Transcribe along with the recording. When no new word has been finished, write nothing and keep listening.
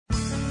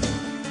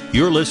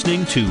You're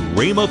listening to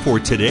Rhema for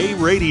Today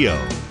Radio.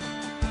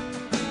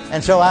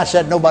 And so I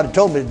said, nobody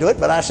told me to do it,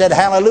 but I said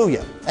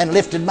hallelujah and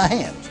lifted my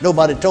hands.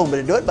 Nobody told me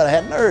to do it, but I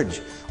had an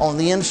urge on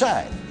the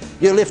inside.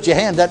 You lift your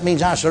hand, that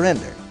means I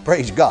surrender.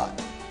 Praise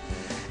God.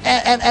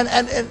 And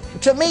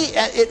to me,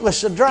 it was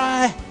so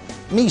dry.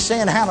 Me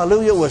saying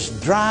hallelujah was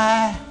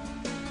dry.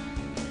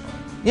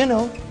 You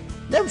know,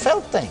 never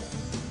felt a thing.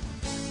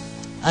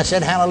 I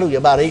said hallelujah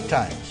about 8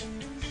 times.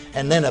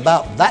 And then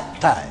about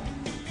that time,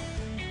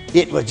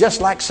 it was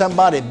just like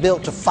somebody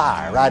built a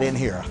fire right in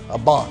here, a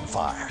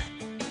bonfire.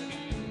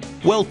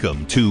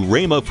 Welcome to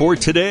Rhema for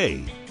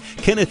Today.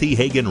 Kenneth E.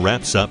 Hagin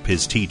wraps up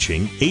his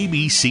teaching,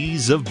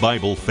 ABCs of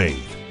Bible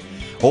Faith.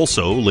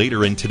 Also,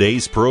 later in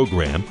today's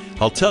program,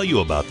 I'll tell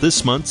you about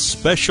this month's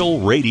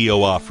special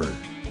radio offer.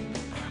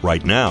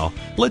 Right now,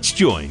 let's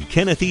join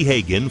Kenneth E.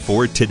 Hagin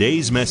for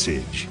today's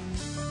message.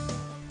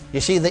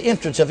 You see, the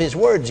entrance of His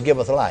words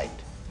giveth light.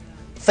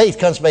 Faith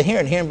comes by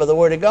hearing, hearing by the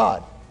Word of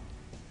God.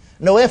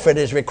 No effort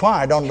is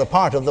required on the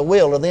part of the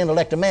will or the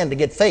intellect of man to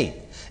get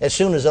faith. As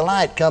soon as the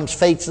light comes,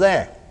 faith's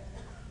there.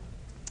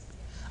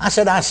 I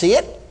said, I see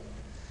it.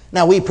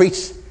 Now, we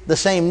preach the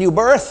same new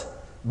birth,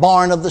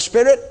 born of the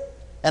Spirit,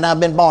 and I've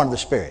been born of the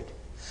Spirit.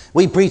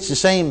 We preach the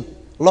same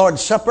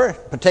Lord's Supper,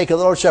 partake of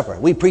the Lord's Supper.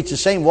 We preach the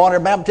same water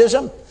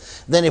baptism.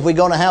 Then if we're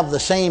going to have the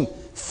same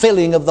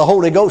filling of the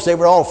Holy Ghost, they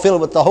were all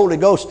filled with the Holy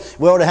Ghost,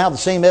 we ought to have the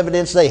same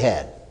evidence they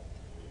had.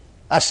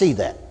 I see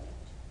that.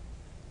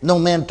 No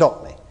man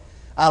taught me.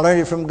 I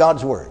learned it from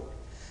God's Word.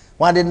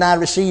 Why didn't I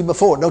receive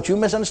before? Don't you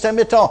misunderstand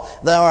me at all.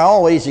 There are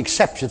always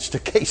exceptions to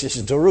cases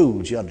and to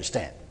rules, you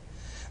understand.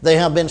 There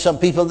have been some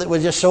people that were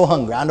just so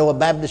hungry. I know a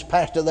Baptist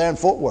pastor there in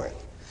Fort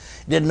Worth.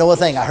 Didn't know a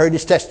thing. I heard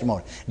his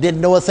testimony.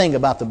 Didn't know a thing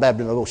about the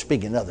baptism of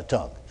speaking in other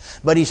tongue.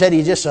 But he said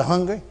he's just so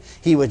hungry.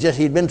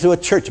 He'd been through a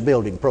church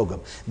building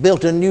program.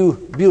 Built a new,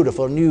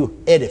 beautiful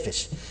new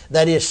edifice.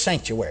 That is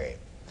sanctuary.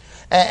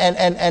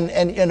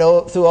 And you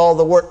know, through all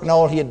the work and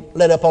all, he had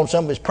led up on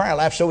some of his prayer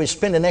life, so he's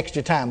spending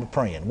extra time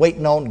praying,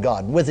 waiting on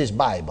God with his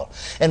Bible.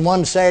 And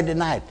one Saturday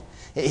night,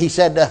 he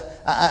said,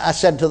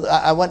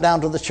 I went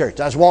down to the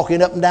church. I was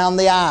walking up and down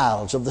the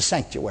aisles of the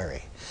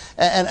sanctuary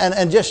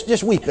and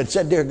just weeping.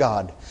 Said, dear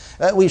God,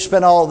 we've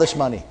spent all this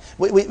money.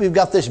 We've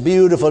got this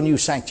beautiful new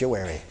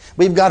sanctuary.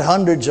 We've got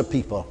hundreds of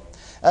people.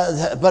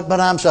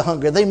 But I'm so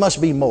hungry. They must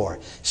be more.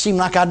 Seem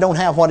like I don't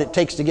have what it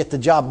takes to get the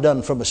job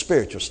done from a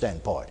spiritual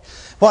standpoint.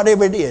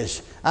 Whatever it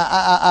is,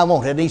 I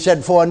want it. And he said,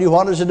 before I knew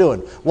what I was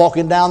doing,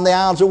 walking down the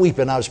aisles of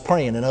weeping, I was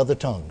praying in other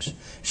tongues,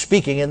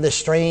 speaking in this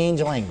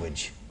strange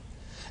language.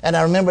 And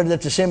I remembered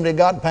that the Assembly of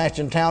God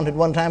pastor in town had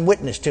one time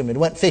witnessed to me,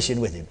 went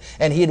fishing with him.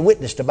 And he had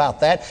witnessed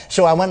about that.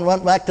 So I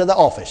went back to the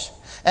office.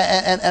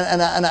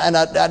 And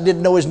I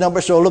didn't know his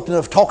number, so I looked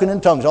at talking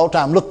in tongues all the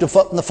time, looked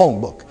up in the phone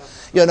book,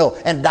 you know,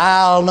 and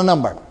dialed the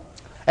number.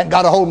 And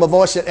got a hold of my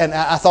voice, and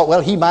I thought, well,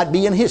 he might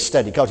be in his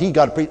study, because he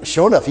got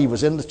sure enough, he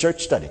was in the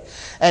church study.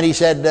 And he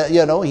said,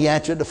 you know, he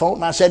answered the phone,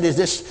 and I said, is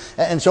this,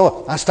 and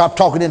so I stopped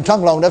talking in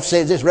tongue long enough to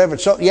say, is this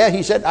Reverend so? Yeah,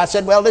 he said, I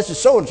said, well, this is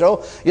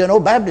so-and-so, you know,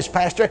 Baptist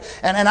pastor,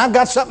 and I've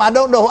got something I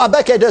don't know.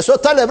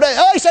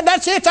 Oh, he said,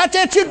 that's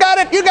it, you got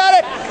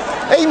it.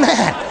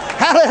 Amen.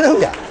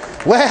 Hallelujah.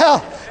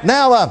 Well,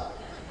 now,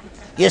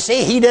 you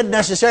see, he didn't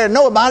necessarily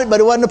know about it, but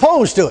he wasn't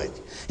opposed to it.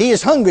 He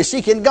is hungry,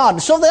 seeking God.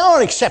 So there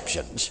are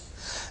exceptions.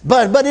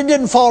 But it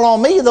didn't fall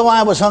on me, though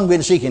I was hungry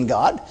and seeking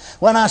God.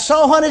 When I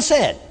saw what it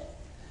said,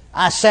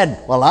 I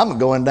said, well, I'm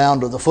going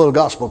down to the Full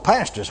Gospel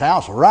pastor's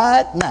house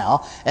right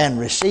now and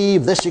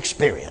receive this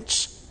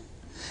experience.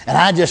 And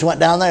I just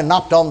went down there and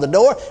knocked on the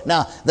door.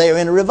 Now, they're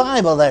in a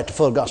revival there at the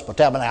Full Gospel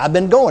Tabernacle. I've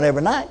been going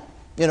every night,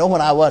 you know,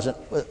 when I wasn't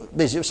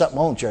busy with something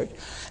on church.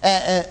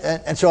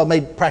 And so I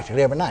made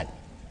practically every night.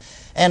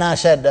 And I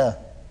said,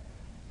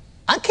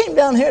 I came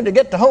down here to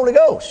get the Holy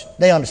Ghost.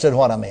 They understood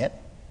what I meant.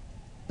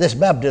 This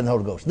baptism of the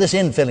Holy Ghost, this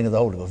infilling of the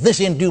Holy Ghost, this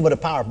enduement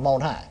of power from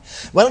on high.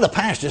 Well, the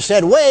pastor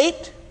said,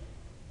 wait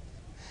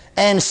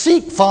and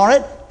seek for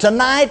it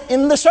tonight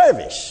in the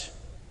service.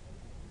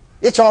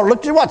 It's all,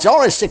 look at what, it's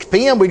already 6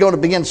 p.m. We're going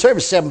to begin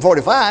service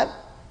 7:45.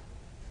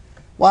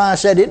 Why, I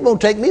said, it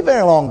won't take me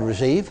very long to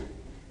receive.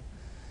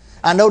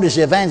 I noticed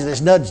the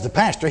evangelist nudged the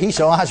pastor. He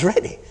saw I was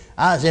ready.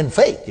 I was in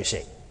faith, you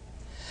see.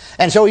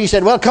 And so he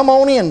said, well, come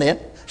on in then.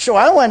 So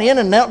I went in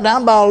and knelt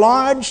down by a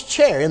large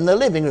chair in the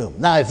living room.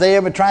 Now, if they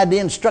ever tried to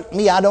instruct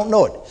me, I don't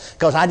know it,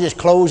 because I just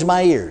closed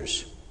my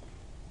ears.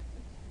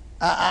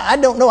 I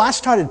don't know. I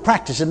started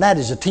practicing that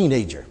as a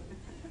teenager.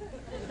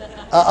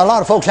 A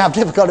lot of folks have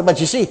difficulty, but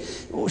you see,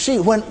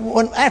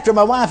 when after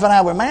my wife and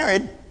I were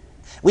married,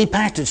 we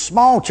pastored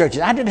small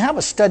churches. I didn't have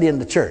a study in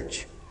the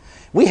church.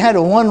 We had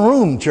a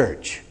one-room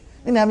church.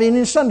 We didn't have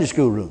any Sunday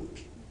school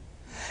rooms.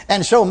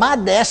 And so my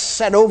desk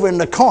sat over in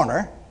the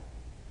corner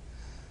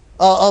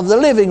of the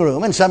living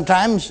room, and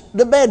sometimes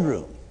the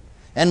bedroom.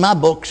 And my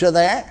books are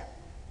there.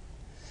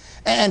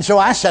 And so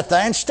I sat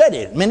there and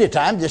studied, many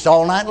times just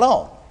all night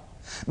long.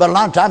 But a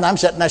lot of times I'm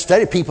sitting there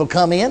studying, people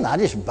come in, I'm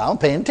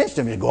paying attention to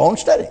them, just go on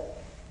studying.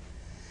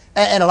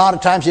 And a lot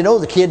of times, you know,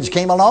 the kids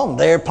came along,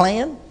 they're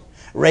playing,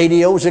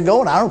 Radios are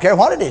going. I don't care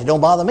what it is.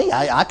 Don't bother me.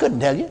 I couldn't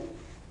tell you.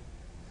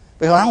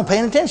 Because I don't pay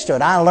any attention to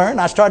it. I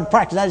learned. I started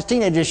practicing as a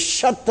teenager. Just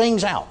shut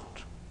things out.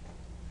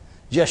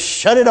 Just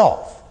shut it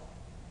off.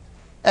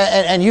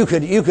 And you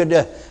could.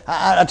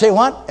 I'll tell you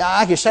what.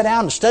 I could sit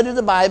down and study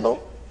the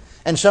Bible,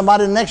 and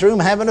somebody in the next room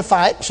having a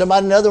fight,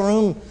 somebody in the other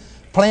room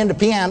playing the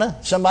piano,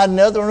 somebody in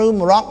the other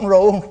room rock and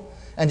roll,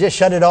 and just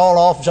shut it all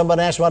off.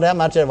 Somebody asked what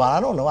happened. I said, well, I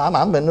don't know.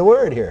 I'm in the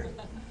Word here.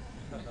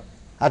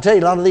 I tell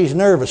you, a lot of these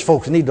nervous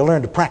folks need to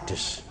learn to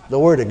practice the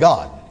Word of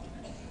God.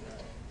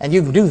 And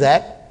you can do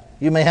that.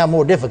 You may have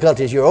more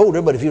difficulty as you're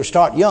older, but if you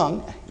start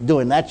young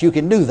doing that, you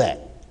can do that.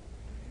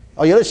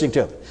 Are you listening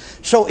to me?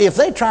 So if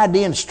they tried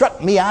to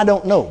instruct me, I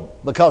don't know,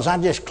 because I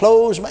just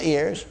closed my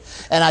ears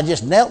and I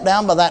just knelt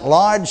down by that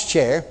large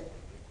chair.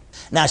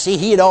 Now, see,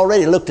 he had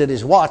already looked at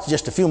his watch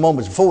just a few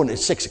moments before, and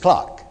it's 6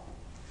 o'clock.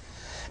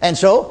 And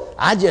so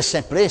I just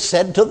simply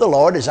said to the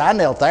Lord as I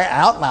knelt there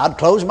out loud,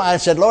 closed my eyes,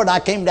 and said, Lord, I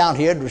came down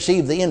here to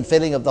receive the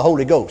infilling of the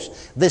Holy Ghost,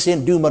 this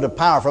endowment of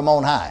power from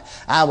on high.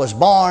 I was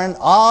born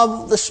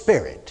of the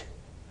Spirit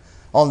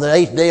on the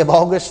 8th day of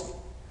August,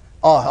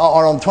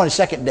 or on the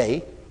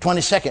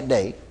 22nd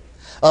day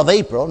of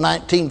April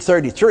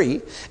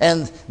 1933,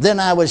 and then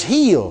I was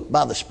healed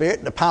by the Spirit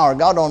and the power of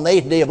God on the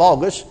 8th day of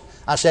August,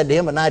 I said to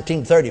him, in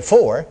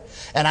 1934,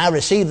 and I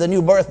received the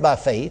new birth by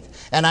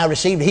faith, and I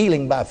received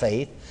healing by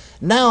faith.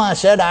 Now I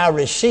said I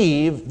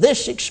received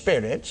this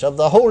experience of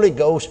the Holy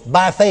Ghost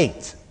by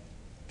faith.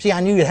 See,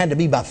 I knew it had to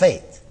be by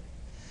faith.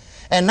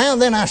 And now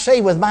then I say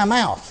with my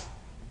mouth,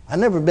 I've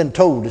never been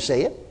told to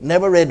say it,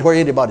 never read where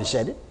anybody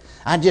said it.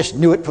 I just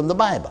knew it from the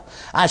Bible.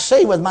 I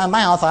say with my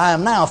mouth, I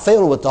am now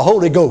filled with the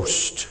Holy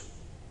Ghost.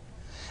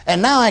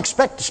 And now I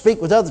expect to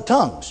speak with other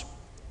tongues.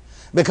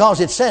 Because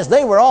it says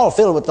they were all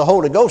filled with the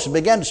Holy Ghost and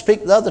began to speak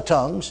with other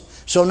tongues.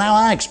 So now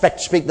I expect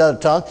to speak with other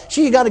tongues.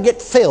 See, you got to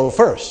get filled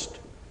first.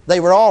 They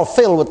were all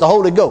filled with the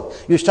Holy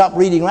Ghost. You stop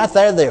reading right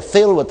there, they're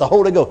filled with the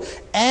Holy Ghost.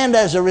 And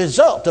as a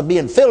result of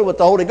being filled with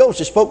the Holy Ghost,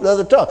 they spoke with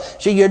other tongues.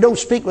 See, you don't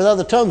speak with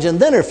other tongues and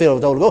then are filled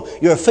with the Holy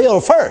Ghost. You're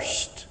filled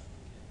first.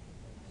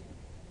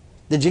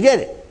 Did you get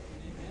it?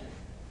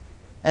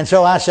 And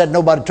so I said,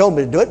 nobody told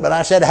me to do it, but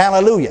I said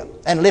hallelujah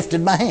and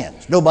lifted my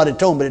hands. Nobody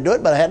told me to do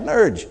it, but I had an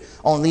urge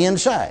on the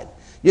inside.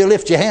 You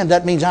lift your hand,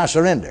 that means I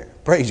surrender.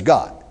 Praise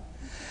God.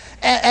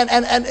 And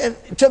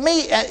to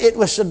me, it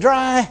was so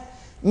dry.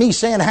 Me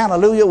saying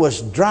hallelujah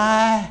was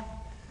dry.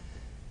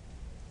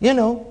 You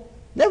know,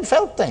 never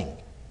felt a thing.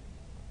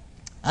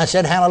 I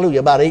said hallelujah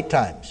about 8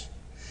 times.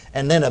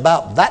 And then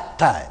about that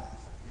time,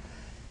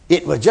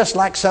 it was just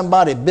like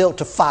somebody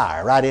built a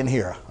fire right in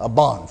here, a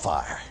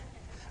bonfire.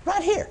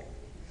 Right here.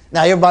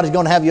 Now, everybody's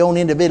going to have your own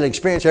individual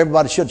experience.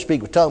 Everybody should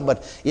speak with tongue,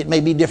 but it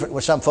may be different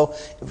with some folk.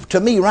 To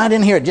me, right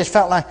in here, it just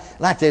felt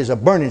like there's a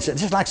burning,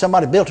 just like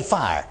somebody built a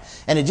fire.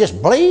 And it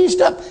just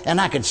blazed up, and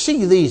I could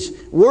see these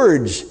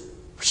words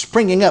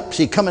springing up,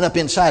 coming up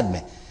inside me.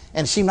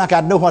 And it seemed like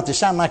I'd know what they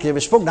sounded like they were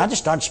spoken. I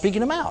just started speaking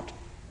them out.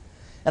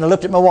 And I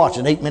looked at my watch,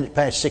 and 8 minutes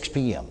past 6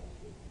 p.m.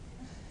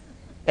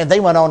 And they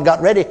went on,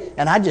 got ready,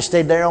 and I just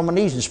stayed there on my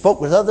knees and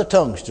spoke with other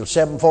tongues till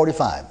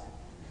 7:45.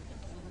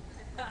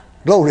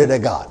 Glory to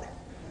God.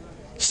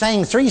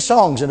 Sang 3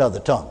 songs in other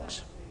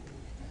tongues.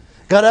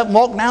 Got up and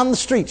walked down the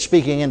street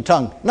speaking in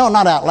tongues. No,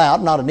 not out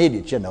loud, not an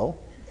idiot, you know.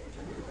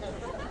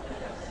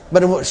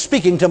 But it was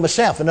speaking to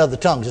myself in other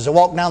tongues as I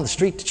walked down the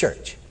street to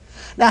church.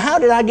 Now, how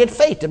did I get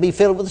faith to be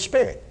filled with the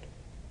Spirit?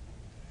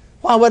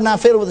 Why wasn't I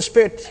filled with the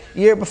Spirit the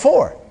year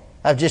before?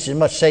 I was just as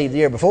much saved the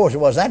year before as it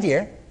was that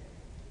year.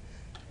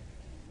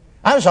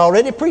 I was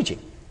already preaching.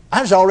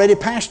 I was already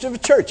pastor of a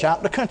church out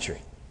in the country.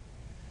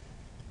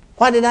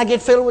 Why did I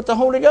get filled with the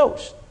Holy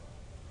Ghost?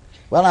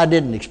 Well, I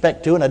didn't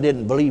expect to and I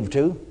didn't believe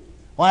to.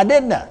 Why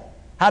didn't I?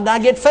 How did I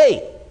get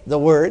faith? The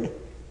Word.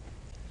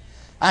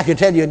 I could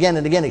tell you again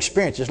and again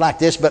experiences like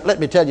this, but let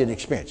me tell you an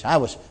experience. I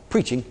was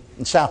preaching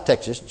in South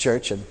Texas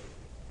church, and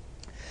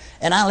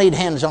I laid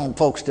hands on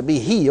folks to be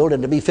healed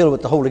and to be filled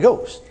with the Holy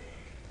Ghost.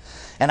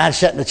 And I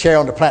sat in a chair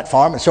on the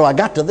platform, and so I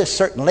got to this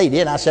certain lady,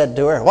 and I said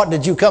to her, what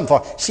did you come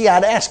for? See,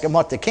 I'd ask them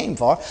what they came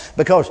for,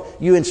 because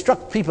you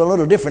instruct people a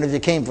little different if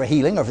they came for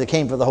healing or if they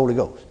came for the Holy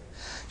Ghost.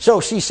 So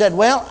she said,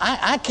 well,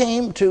 I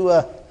came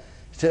to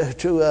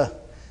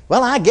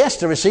I guess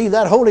to receive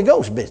that Holy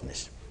Ghost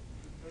business.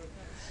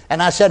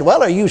 And I said,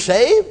 well, are you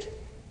saved?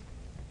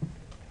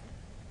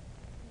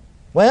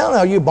 Well,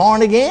 are you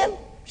born again?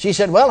 She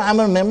said, well, I'm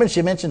a member.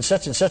 She mentioned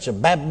such and such a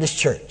Baptist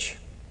church.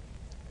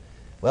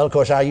 Well, of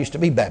course, I used to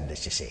be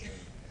Baptist, you see.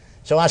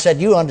 So I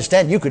said, you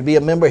understand you could be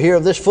a member here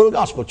of this full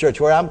gospel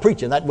church where I'm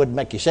preaching. That wouldn't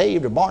make you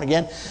saved or born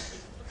again.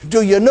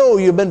 Do you know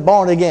you've been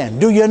born again?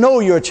 Do you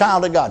know you're a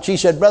child of God? She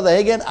said, Brother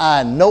Hagin,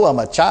 I know I'm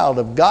a child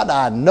of God.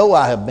 I know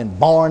I have been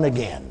born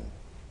again.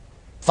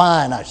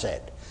 Fine, I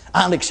said.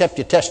 I'll accept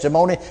your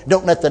testimony.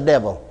 Don't let the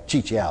devil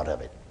cheat you out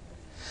of it.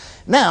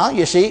 Now,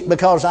 you see,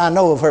 because I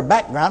know of her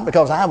background,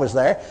 because I was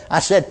there, I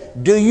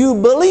said, do you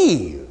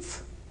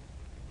believe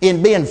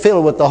in being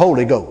filled with the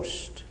Holy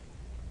Ghost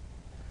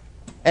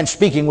and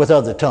speaking with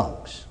other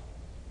tongues?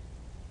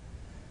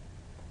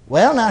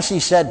 Well, now she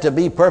said, to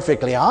be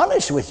perfectly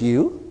honest with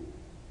you.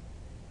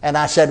 And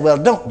I said, well,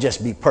 don't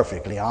just be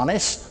perfectly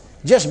honest.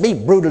 Just be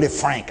brutally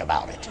frank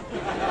about it.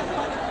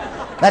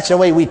 That's the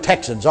way we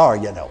Texans are,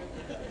 you know.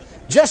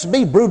 Just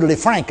be brutally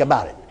frank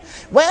about it.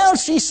 Well,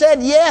 she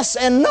said yes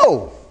and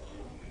no.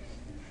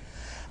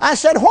 I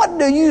said, what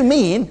do you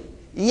mean,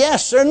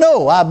 yes or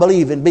no? I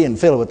believe in being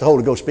filled with the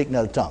Holy Ghost, speaking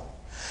another tongue.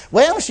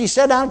 Well, she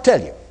said, I'll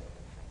tell you.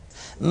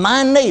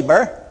 My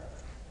neighbor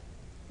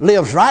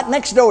lives right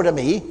next door to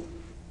me.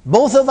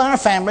 Both of our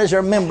families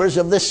are members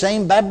of this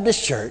same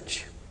Baptist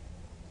church.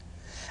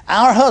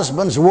 Our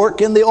husbands work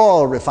in the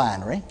oil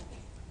refinery.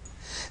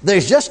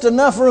 There's just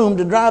enough room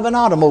to drive an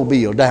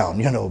automobile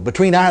down, you know,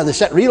 between ours. They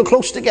sat real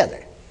close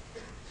together.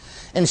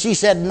 And she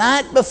said,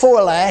 night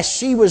before last,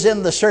 she was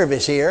in the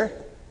service here,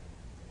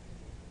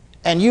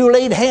 and you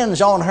laid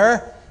hands on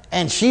her,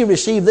 and she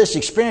received this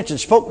experience and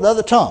spoke with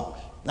other tongues.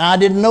 Now, I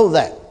didn't know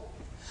that.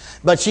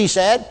 But she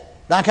said,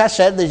 like I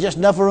said, there's just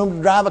enough room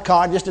to drive a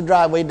car, just a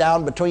driveway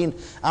down between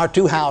our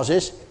two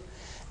houses.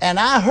 And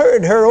I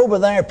heard her over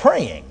there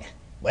praying.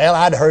 Well,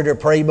 I'd heard her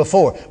pray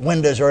before.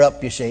 Windows are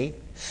up, you see.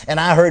 And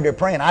I heard her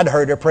praying. I'd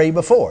heard her pray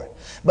before.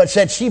 But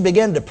said she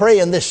began to pray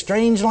in this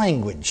strange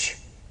language.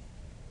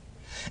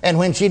 And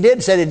when she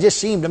did, said it just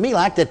seemed to me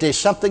like that there's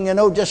something, you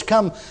know, just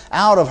come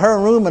out of her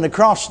room and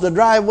across the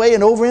driveway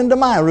and over into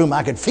my room.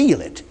 I could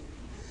feel it.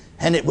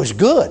 And it was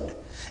good.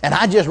 And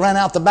I just ran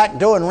out the back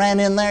door and ran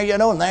in there, you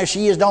know, and there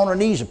she is on her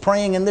knees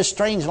praying in this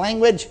strange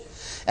language.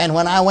 And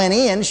when I went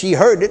in, she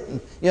heard it,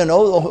 and, you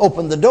know,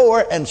 opened the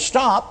door and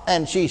stopped.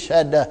 And she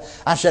said,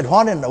 I said,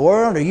 what in the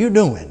world are you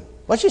doing?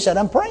 Well, she said,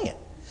 I'm praying.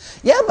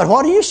 Yeah, but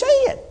what are you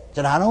saying? I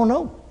said, I don't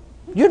know.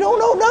 You don't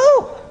know?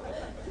 No.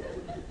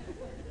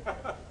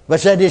 But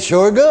said, it's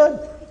sure good.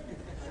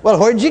 Well,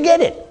 where'd you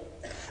get it?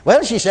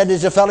 Well, she said,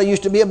 there's a fellow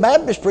used to be a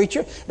Baptist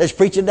preacher that's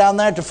preaching down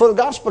there at the Full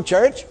Gospel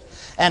Church.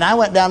 And I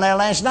went down there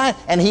last night,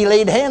 and he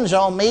laid hands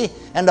on me,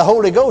 and the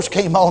Holy Ghost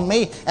came on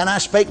me, and I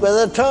spake with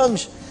other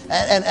tongues.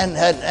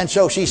 And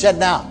so she said,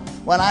 now,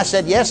 when I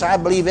said, yes, I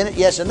believe in it,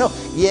 yes and no.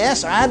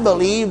 Yes, I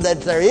believe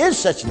that there is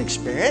such an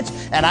experience,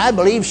 and I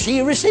believe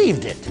she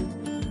received it.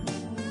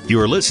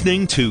 You're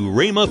listening to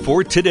Rhema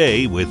for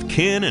Today with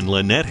Ken and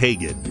Lynette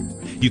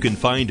Hagin. You can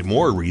find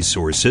more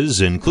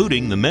resources,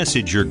 including the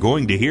message you're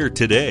going to hear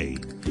today.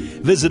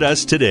 Visit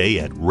us today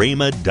at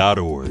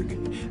rhema.org.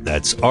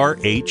 That's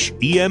RHEMA.org.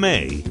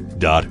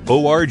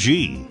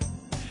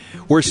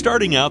 We're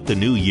starting out the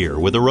new year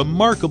with a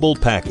remarkable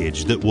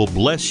package that will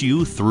bless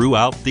you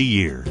throughout the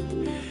year.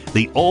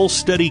 The All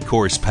Study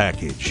Course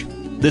Package.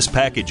 This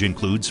package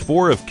includes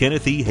 4 of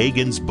Kenneth E.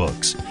 Hagin's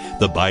books: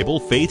 the Bible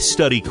Faith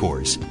Study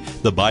Course,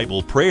 the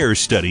Bible Prayer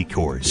Study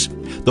Course,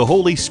 the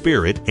Holy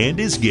Spirit and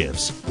His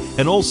Gifts,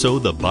 and also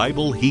the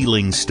Bible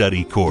Healing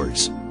Study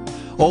Course.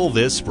 All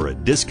this for a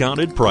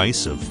discounted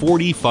price of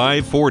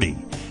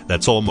 $45.40.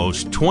 That's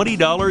almost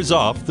 $20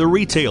 off the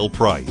retail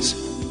price.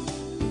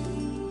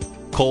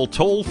 Call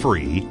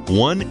toll-free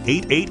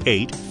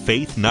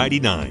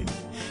 1-888-FAITH-99.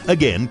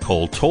 Again,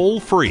 call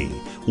toll-free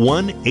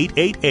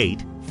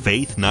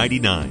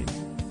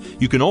 1-888-FAITH-99.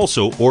 You can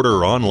also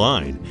order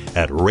online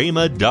at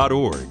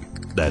rhema.org.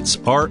 That's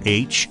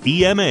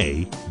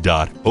RHEMA.org.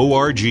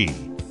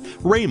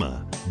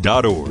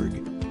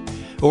 rhema.org.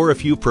 Or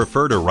if you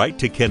prefer to write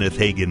to Kenneth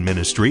Hagin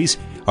Ministries,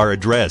 our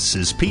address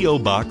is P.O.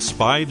 Box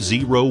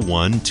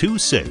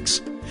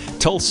 50126,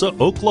 Tulsa,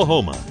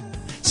 Oklahoma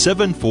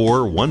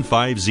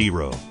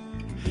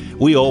 74150.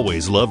 We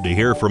always love to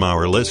hear from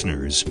our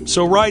listeners,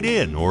 so write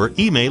in or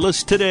email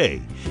us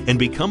today and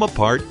become a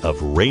part of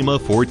Rhema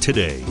for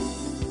Today.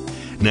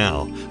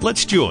 Now,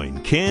 let's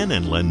join Ken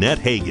and Lynette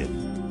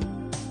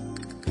Hagin.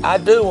 I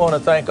do want to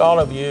thank all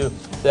of you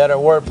that are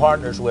Word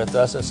Partners with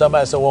us. And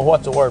somebody said, well,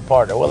 what's a Word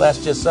Partner? Well,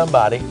 that's just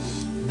somebody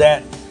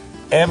that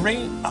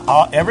every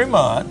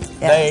month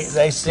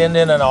they send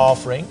in an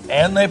offering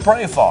and they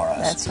pray for us.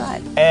 That's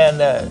right.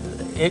 And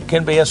it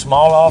can be a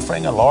small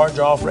offering, a large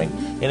offering.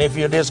 And if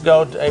you just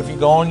go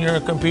on your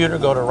computer,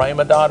 go to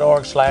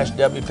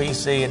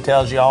rhema.org/WPC. It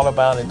tells you all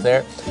about it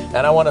there.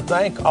 And I want to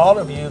thank all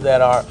of you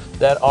that are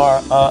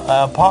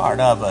a part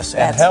of us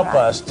and help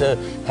us to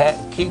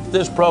keep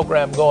this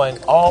program going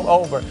all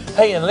over.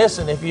 Hey, and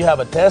listen, if you have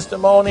a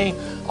testimony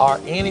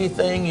or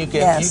anything, you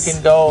can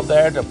go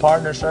there to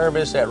partner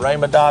service at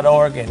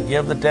rhema.org and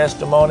give the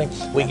testimony.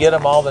 We get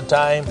them all the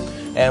time,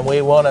 and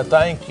we want to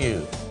thank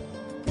you.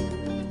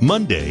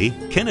 Monday,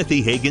 Kenneth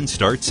E. Hagin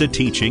starts a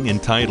teaching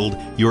entitled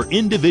Your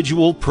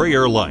Individual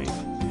Prayer Life.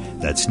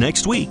 That's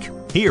next week,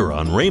 here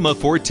on Rhema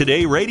for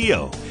Today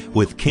Radio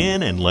with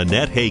Ken and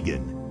Lynette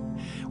Hagin.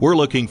 We're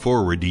looking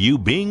forward to you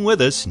being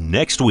with us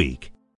next week.